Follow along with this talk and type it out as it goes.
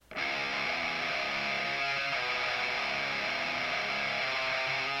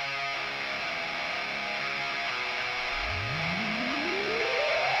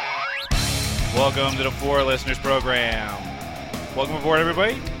Welcome to the Four Listeners Program. Welcome aboard,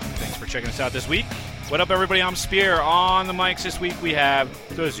 everybody. Thanks for checking us out this week. What up, everybody? I'm Spear. On the mics this week, we have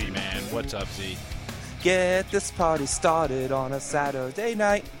the Z-Man. What's up, Z? Get this party started on a Saturday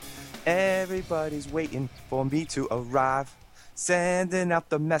night. Everybody's waiting for me to arrive. Sending out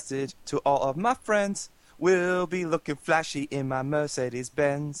the message to all of my friends. We'll be looking flashy in my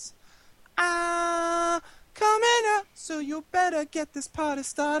Mercedes-Benz. I'm coming out, so you better get this party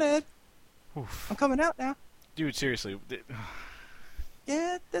started. Oof. I'm coming out now. Dude, seriously.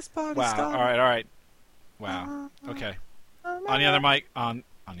 Get this party Wow. started. All right. Wow. Okay. On the other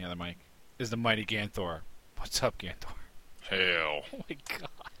mic is the mighty Ganthor. What's up, Ganthor? Hell. Oh my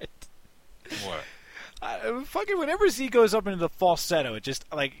God. What? Fucking whenever Z goes up into the falsetto, it just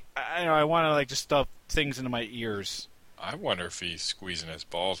I want to just stuff things into my ears. I wonder if he's squeezing his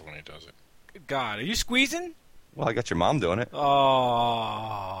balls when he does it. Good God, are you squeezing? Well, I got your mom doing it.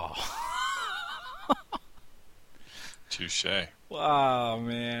 Oh. Touche. Wow,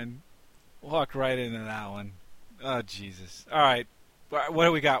 man. Walked right into that one. Oh, Jesus. All right. What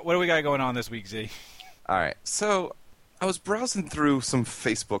do we got? What do we got going on this week, Z? All right. So I was browsing through some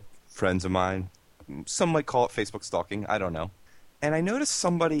Facebook friends of mine. Some might call it Facebook stalking. I don't know. And I noticed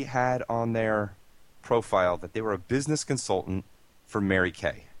somebody had on their profile that they were a business consultant for Mary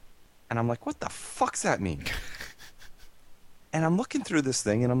Kay. And I'm like, what the fuck's that mean? And I'm looking through this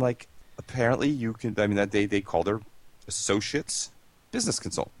thing, and I'm like, apparently you can, that they called her associates, business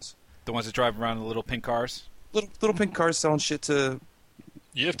consultants. The ones that drive around in the little pink cars? Little pink cars selling shit to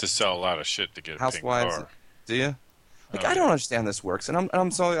You have to sell a lot of shit to get a housewives. pink car. Do you? I don't understand this works, and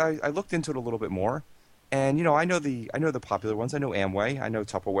I looked into it a little bit more, and I know the popular ones. I know Amway, I know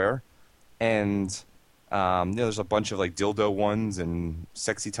Tupperware, and there's a bunch of dildo ones and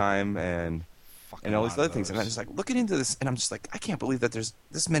Sexy Time and all these other things. And I'm just looking into this, and I'm just I can't believe that there's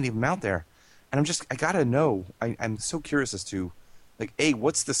this many of them out there, and I gotta know. I'm so curious as to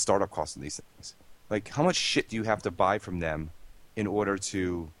what's the startup cost of these things? How much shit do you have to buy from them in order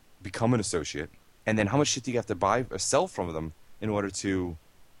to become an associate? And then how much shit do you have to buy or sell from them in order to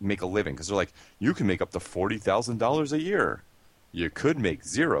make a living? Because they're you can make up to $40,000 a year. You could make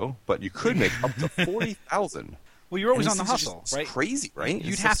zero, but you could make up to $40,000. Well, you're always on the hustle, right? It's crazy, right?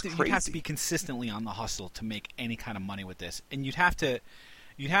 You'd have to be consistently on the hustle to make any kind of money with this, and you'd have to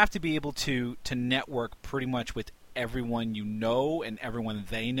be able to network pretty much with everyone you know, and everyone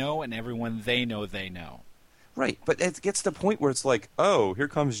they know, and everyone they know they know. Right, but it gets to the point where it's oh, here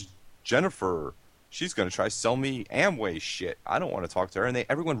comes Jennifer. She's going to try to sell me Amway shit. I don't want to talk to her, and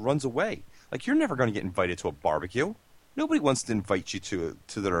everyone runs away. You're never going to get invited to a barbecue. Nobody wants to invite you to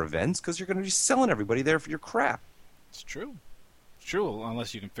their events because you're going to be selling everybody there for your crap. It's true. It's true,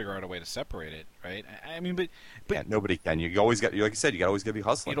 unless you can figure out a way to separate it, right? But yeah, nobody can. You always got, like I said, you always got to be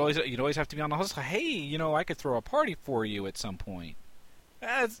hustling. You'd always have to be on the hustle. Hey, I could throw a party for you at some point.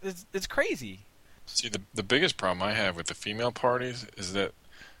 It's crazy. See, the biggest problem I have with the female parties is that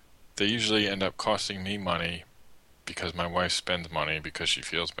they usually end up costing me money because my wife spends money because she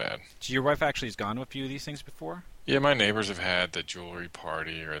feels bad. So your wife actually has gone to a few of these things before? Yeah, my neighbors have had the jewelry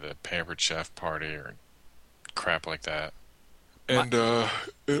party or the pampered chef party or crap like that. And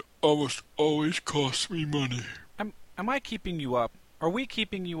it almost always costs me money. Am I keeping you up? Are we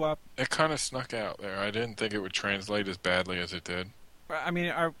keeping you up? It kind of snuck out there. I didn't think it would translate as badly as it did.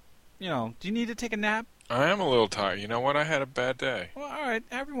 Do you need to take a nap? I am a little tired. You know what? I had a bad day. Well, all right.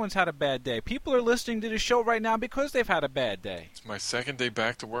 Everyone's had a bad day. People are listening to the show right now because they've had a bad day. It's my second day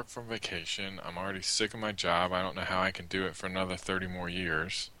back to work from vacation. I'm already sick of my job. I don't know how I can do it for another 30 more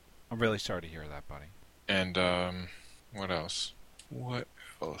years. I'm really sorry to hear that, buddy. And, what else? What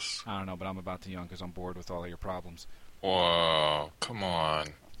else? I don't know, but I'm about to yawn because I'm bored with all of your problems. Whoa, come on.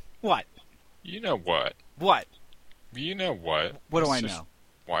 What? You know what? What? You know what? What do I know?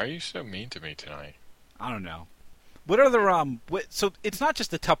 Why are you so mean to me tonight? I don't know. What other so it's not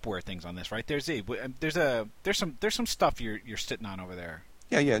just the Tupperware things on this, right? There's some stuff you're sitting on over there.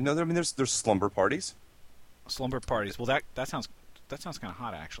 Yeah. No, there's slumber parties. Slumber parties. Well, that sounds kind of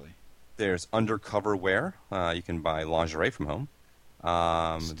hot, actually. There's undercover wear. You can buy lingerie from home.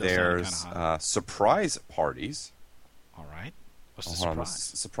 There's surprise parties. All right. What's the surprise?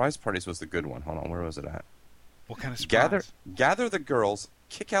 Surprise parties was the good one. Hold on, where was it at? What kind of surprise? Gather the girls,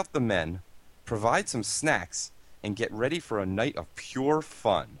 kick out the men, provide some snacks, and get ready for a night of pure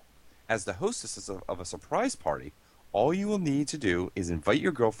fun. As the hostess of a surprise party, all you will need to do is invite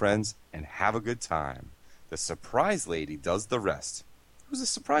your girlfriends and have a good time. The surprise lady does the rest. Who's the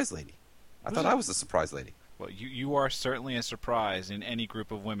surprise lady? I thought I was the surprise lady. Well, you are certainly a surprise in any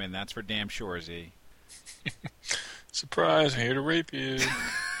group of women. That's for damn sure, Z. Surprise, I'm here to rape you.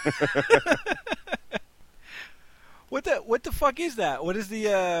 What the fuck is that? What is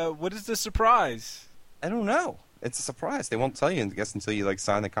the surprise? I don't know. It's a surprise. They won't tell you, I guess, until you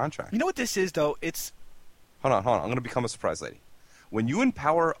sign the contract. You know what this is, though? It's... Hold on. I'm going to become a surprise lady. When you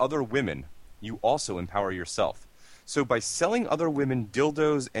empower other women, you also empower yourself. So by selling other women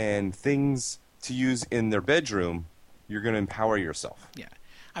dildos and things to use in their bedroom, you're going to empower yourself. Yeah.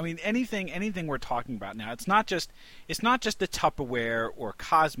 I mean, anything we're talking about now, it's not just the Tupperware or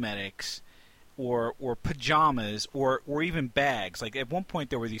cosmetics or pajamas or even bags. Like at one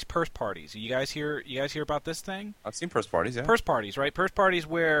point there were these purse parties. You guys hear about this thing? I've seen purse parties, yeah. Purse parties, right? Purse parties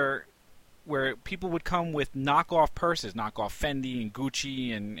where people would come with knockoff purses, knockoff Fendi and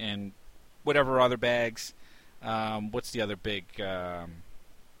Gucci and whatever other bags. What's the other big Louis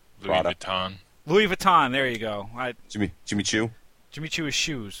Vuitton. Louis Vuitton, there you go. Jimmy Choo? Jimmy Choo's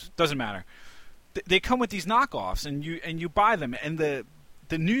shoes. Doesn't matter. They come with these knockoffs, and you buy them. And the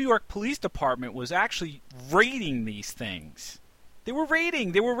New York Police Department was actually raiding these things. They were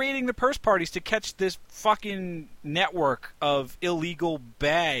raiding the purse parties to catch this fucking network of illegal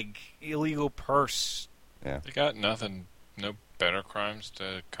purse. Yeah. They got no better crimes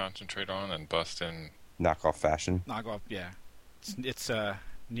to concentrate on than busting knockoff fashion. Knockoff, yeah. It's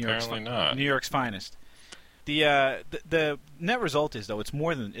New York's finest. The net result is, though, it's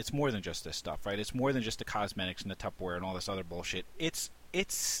more than just this stuff, right? It's more than just the cosmetics and the Tupperware and all this other bullshit. It's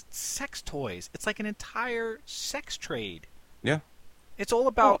sex toys. It's like an entire sex trade. Yeah. It's all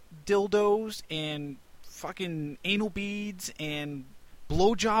about dildos and fucking anal beads and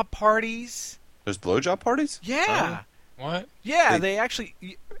blowjob parties. There's blowjob parties? Yeah. What? Yeah, they actually.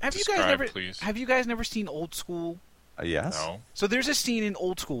 Have please. you guys never seen Old School? Yes. No. So there's a scene in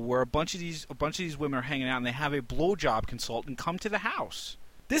Old School where a bunch of these women are hanging out and they have a blowjob consultant come to the house.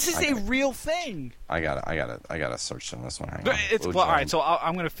 This is a real thing. I gotta search on this one. Hang on. All right. So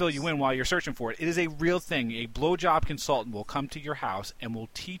I'm going to fill you in while you're searching for it. It is a real thing. A blowjob consultant will come to your house and will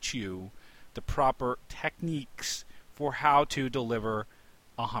teach you the proper techniques for how to deliver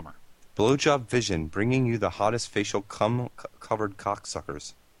a Hummer. Blowjob Vision, bringing you the hottest facial cum-covered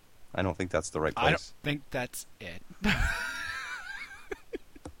cocksuckers. I don't think that's the right place. I don't think that's it.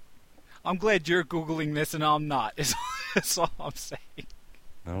 I'm glad you're Googling this and I'm not. That's all I'm saying.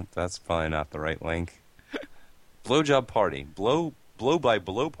 Nope, that's probably not the right link. Blowjob party. Blow by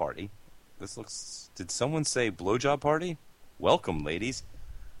blow party. This looks... Did someone say blowjob party? Welcome, ladies.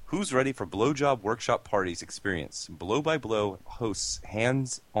 Who's ready for blowjob workshop parties experience? Blow by Blow hosts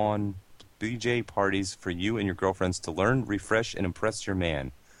hands-on BJ parties for you and your girlfriends to learn, refresh, and impress your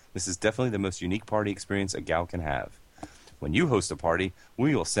man. This is definitely the most unique party experience a gal can have. When you host a party,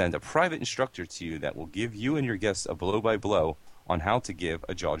 we will send a private instructor to you that will give you and your guests a blow-by-blow on how to give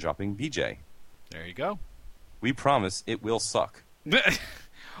a jaw-dropping BJ. There you go. We promise it will suck.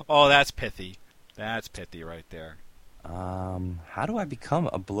 Oh, that's pithy. That's pithy right there. How do I become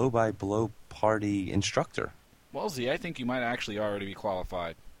a blow-by-blow party instructor? Well, Z, I think you might actually already be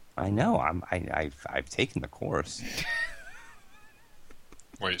qualified. I know. I've taken the course.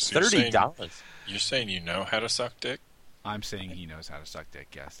 Wait, so $30. You're saying you know how to suck dick? I'm saying he knows how to suck dick.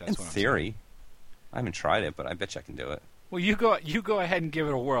 Yes, that's in what I'm theory. saying. I haven't tried it, but I bet you I can do it. Well, you go ahead and give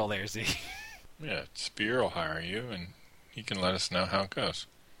it a whirl there, Z. Yeah, Spear will hire you, and he can let us know how it goes.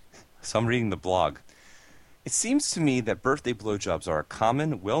 So I'm reading the blog. It seems to me that birthday blowjobs are a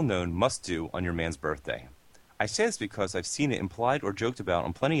common, well-known must-do on your man's birthday. I say this because I've seen it implied or joked about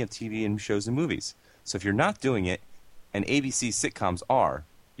on plenty of TV and shows and movies. So if you're not doing it, and ABC sitcoms are,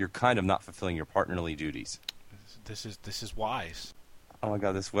 you're kind of not fulfilling your partnerly duties. This is wise. Oh my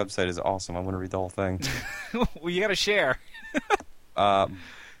god, this website is awesome. I want to read the whole thing. Well, you got to share.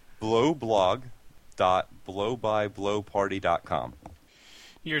 blowblog.blowbyblowparty.com.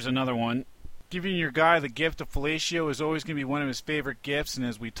 Here's another one. Giving your guy the gift of fellatio is always going to be one of his favorite gifts, and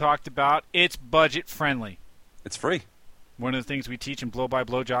as we talked about, it's budget friendly. It's free. One of the things we teach in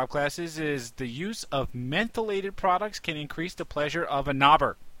blow-by-blow job classes is the use of mentholated products can increase the pleasure of a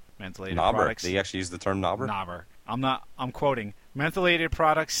knobber. Mentholated products. They actually use the term knobber? Knobber. I'm quoting. Mentholated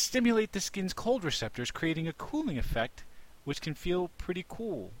products stimulate the skin's cold receptors, creating a cooling effect, which can feel pretty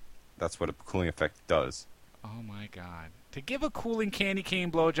cool. That's what a cooling effect does. Oh my god. To give a cooling candy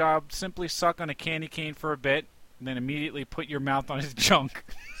cane blowjob, simply suck on a candy cane for a bit, and then immediately put your mouth on his junk.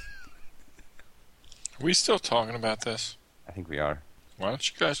 Are we still talking about this? I think we are. Why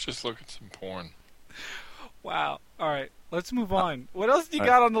don't you guys just look at some porn? Wow. All right. Let's move on. What else do you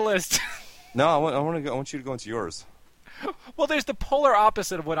got on the list? No, I want you to go into yours. Well, there's the polar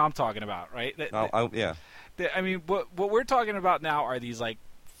opposite of what I'm talking about, right? Yeah. I mean, what we're talking about now are these like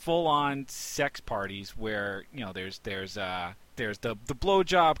full-on sex parties where there's There's the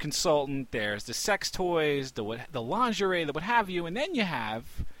blowjob consultant. There's the sex toys, the lingerie, the what have you, and then you have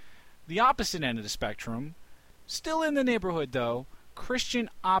the opposite end of the spectrum. Still in the neighborhood though,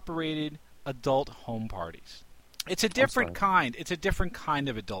 Christian-operated adult home parties. It's a different kind. It's a different kind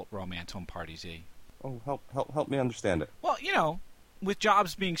of adult romance home parties. Oh, help me understand it. Well, you know, with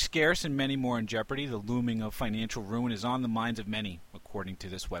jobs being scarce and many more in jeopardy, the looming of financial ruin is on the minds of many, according to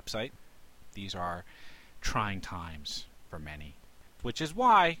this website. These are trying times for many, which is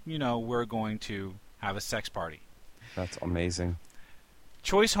why, you know, we're going to have a sex party. That's amazing.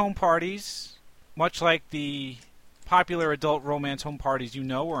 Choice home parties, much like the popular adult romance home parties you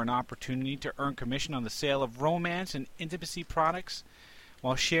know, are an opportunity to earn commission on the sale of romance and intimacy products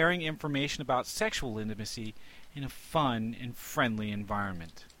while sharing information about sexual intimacy in a fun and friendly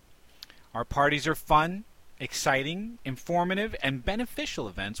environment. Our parties are fun, exciting, informative, and beneficial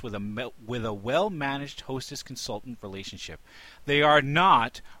events with a well-managed hostess-consultant relationship. They are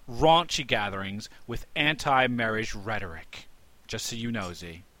not raunchy gatherings with anti-marriage rhetoric. Just so you know,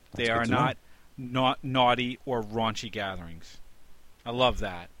 Z. They are not naughty or raunchy gatherings. I love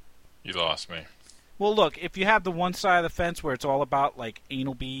that. You lost me. Well, look, if you have the one side of the fence where it's all about, like,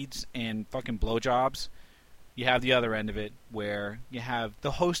 anal beads and fucking blowjobs, you have the other end of it where you have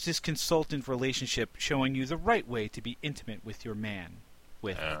the hostess-consultant relationship showing you the right way to be intimate with your man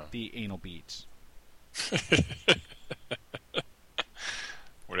with the anal beads.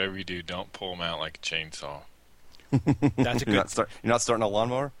 Whatever you do, don't pull them out like a chainsaw. That's a good. You're not starting a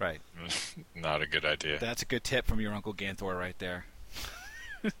lawnmower? Right. Not a good idea. That's a good tip from your Uncle Ganthor right there.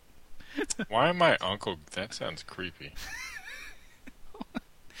 Why am I uncle? That sounds creepy.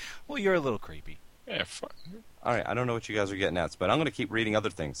 Well, you're a little creepy. Yeah, fuck. All right, I don't know what you guys are getting at, but I'm going to keep reading other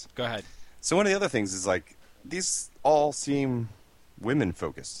things. Go ahead. So one of the other things is, like, these all seem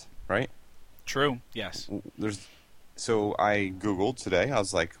women-focused, right? True, yes. So I Googled today. I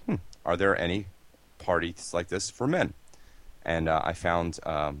was like, are there any parties like this for men? And I found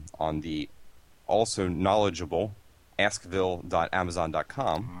on the also knowledgeable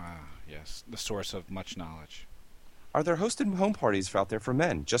askville.amazon.com. Yes, the source of much knowledge. Are there hosted home parties out there for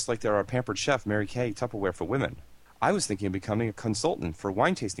men, just like there are Pampered Chef, Mary Kay, Tupperware for women? I was thinking of becoming a consultant for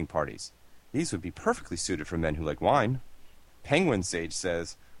wine tasting parties. These would be perfectly suited for men who like wine. Penguin Sage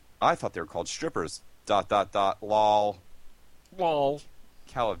says, I thought they were called strippers. ... Lol. Lol.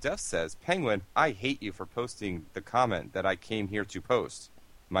 Cal of Death says, Penguin, I hate you for posting the comment that I came here to post.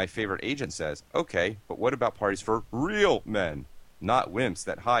 My favorite agent says, okay, but what about parties for real men? Not wimps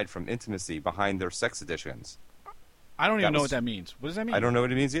that hide from intimacy behind their sex additions. I don't even know what that means. What does that mean? I don't know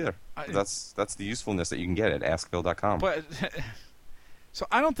what it means either. That's the usefulness that you can get at askbill.com. But so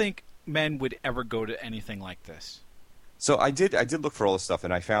I don't think men would ever go to anything like this. So I did look for all this stuff,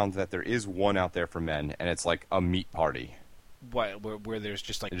 and I found that there is one out there for men, and it's like a meat party. What? Where there's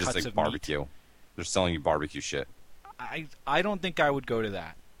just like it's cuts just like of barbecue. meat? They're selling you barbecue shit. I don't think I would go to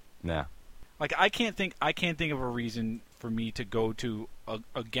that. Nah. Like I can't think of a reason for me to go to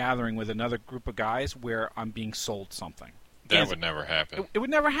a gathering with another group of guys where I'm being sold something. That would never happen. It would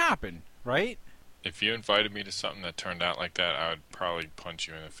never happen, right? If you invited me to something that turned out like that, I would probably punch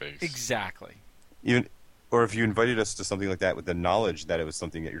you in the face. Exactly. Or if you invited us to something like that with the knowledge that it was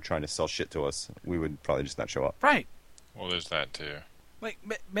something that you're trying to sell shit to us, we would probably just not show up. Right. Well, there's that too. Like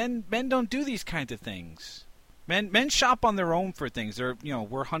men don't do these kinds of things. Men shop on their own for things.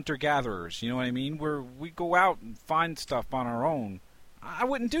 We're hunter gatherers. You know what I mean? We go out and find stuff on our own. I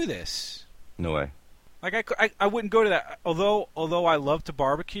wouldn't do this. No way. Like I wouldn't go to that. Although I love to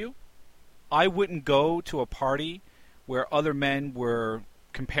barbecue, I wouldn't go to a party where other men were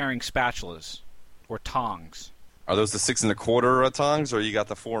comparing spatulas or tongs. Are those the 6 1/4 tongs, or you got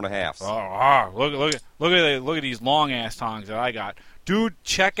the 4 1/2? Look at these long ass tongs that I got, dude.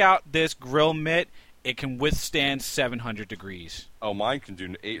 Check out this grill mitt. It can withstand 700 degrees. Oh, mine can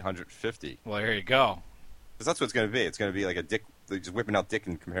do 850. Well, there you go. Because that's what it's going to be. It's going to be like a dick, just whipping out dick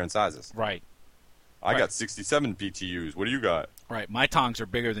and comparing sizes. Right. I got 67 BTUs. What do you got? Right. My tongs are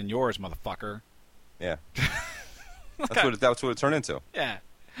bigger than yours, motherfucker. Yeah. That's what it turned into. Yeah.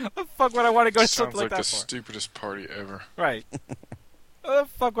 What the fuck would I want to go to something like that for? Sounds like the stupidest party ever. Right. What the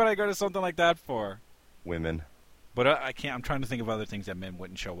fuck would I go to something like that for? Women. But I can't. I'm trying to think of other things that men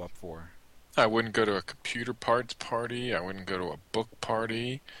wouldn't show up for. I wouldn't go to a computer parts party. I wouldn't go to a book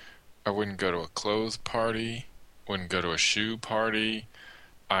party. I wouldn't go to a clothes party. Wouldn't go to a shoe party.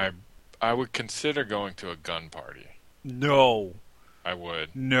 I would consider going to a gun party. No. I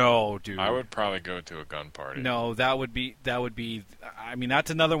would. No, dude. I would probably go to a gun party. No, that would be. I mean,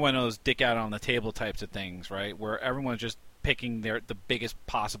 that's another one of those dick out on the table types of things, right? Where everyone's just picking the biggest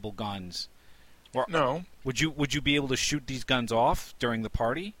possible guns. Or No. would you be able to shoot these guns off during the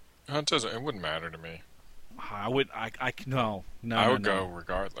party? It wouldn't matter to me. I would. No. I would go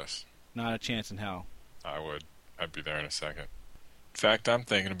regardless. Not a chance in hell. I would. I'd be there in a second. In fact, I'm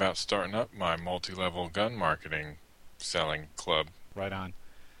thinking about starting up my multi-level gun marketing selling club. Right on.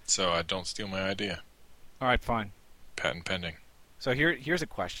 So I don't steal my idea. All right, fine. Patent pending. So here's a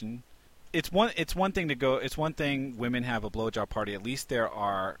question. It's one thing to go. It's one thing women have a blowjob party. At least there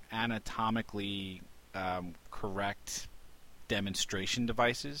are anatomically correct demonstration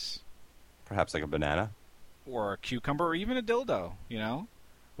devices. Perhaps like a banana. Or a cucumber, or even a dildo. You know,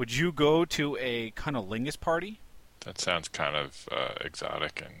 would you go to a cunnilingus party? That sounds kind of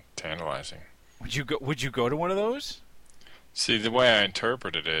exotic and tantalizing. Would you go to one of those? See, the way I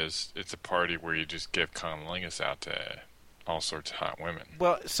interpret it is, it's a party where you just give cunnilingus out to all sorts of hot women.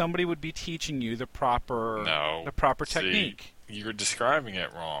 Well, somebody would be teaching you the proper technique. You're describing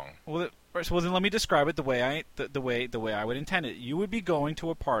it wrong. Well, then let me describe it the way I would intend it. You would be going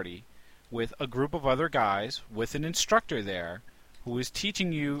to a party with a group of other guys with an instructor there who is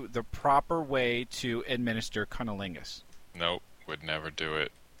teaching you the proper way to administer cunnilingus. Nope, would never do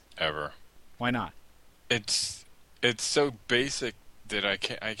it ever. Why not? It's so basic that I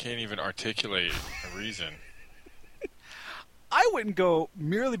can't even articulate a reason. I wouldn't go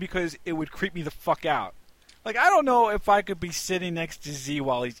merely because it would creep me the fuck out. Like, I don't know if I could be sitting next to Z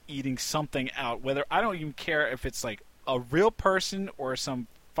while he's eating something out. I don't even care if it's like a real person or some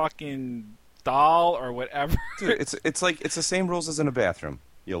fucking doll or whatever. Dude, it's the same rules as in a bathroom.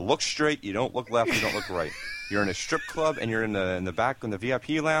 You look straight, you don't look left, you don't look right. You're in a strip club and you're in the back in the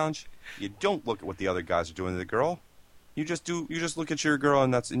VIP lounge. You don't look at what the other guys are doing to the girl. You just look at your girl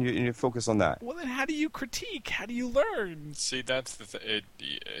and you focus on that. Well, then how do you critique? How do you learn? See, that's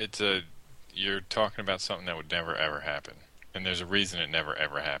the you're talking about something that would never ever happen, and there's a reason it never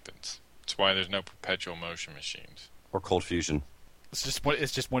ever happens. It's why there's no perpetual motion machines or cold fusion. It's just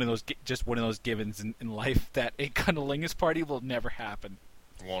one of those givens in life that a cunnilingus party will never happen.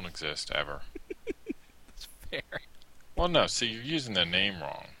 It won't exist ever. That's fair. Well, no. See, you're using the name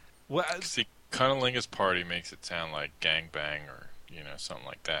wrong. Well, see, cunnilingus party makes it sound like gangbang or something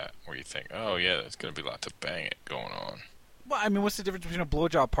like that, where you think, oh yeah, there's gonna be lots of banging going on. Well, I mean, what's the difference between a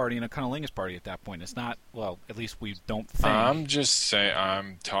blowjob party and a cunnilingus party at that point? It's not. Well, at least we don't think. I'm just saying.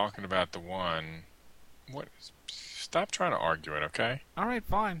 I'm talking about the one. What? Stop trying to argue it, okay? All right,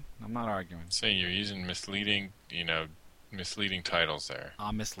 fine. I'm not arguing. See, you're using misleading titles there.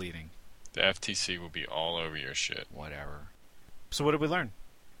 I'm misleading. The FTC will be all over your shit. Whatever. So what did we learn?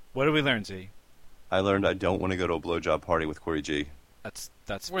 What did we learn, Z? I learned I don't want to go to a blowjob party with Corey G. That's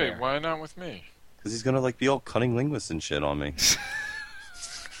Wait, fair. why not with me? Because he's gonna be all cunning linguist and shit on me.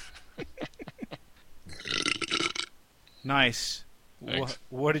 Nice.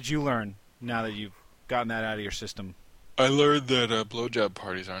 What did you learn now that you've gotten that out of your system? I learned that blowjob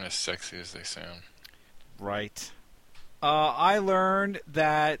parties aren't as sexy as they sound. Right. I learned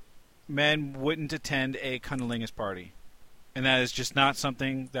that men wouldn't attend a cunnilingus party. And that is just not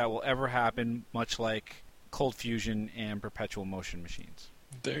something that will ever happen, much like cold fusion and perpetual motion machines.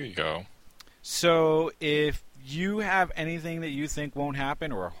 There you go. So if you have anything that you think won't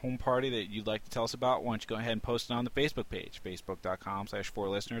happen or a home party that you'd like to tell us about, why don't you go ahead and post it on the Facebook page,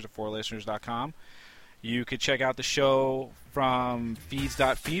 facebook.com/4listeners or 4listeners.com. You could check out the show from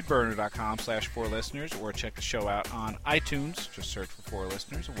feeds.feedburner.com/4listeners or check the show out on iTunes. Just search for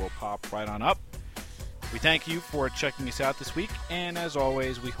 4listeners and we'll pop right on up. We thank you for checking us out this week, and as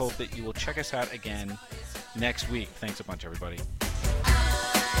always, we hope that you will check us out again next week. Thanks a bunch, everybody.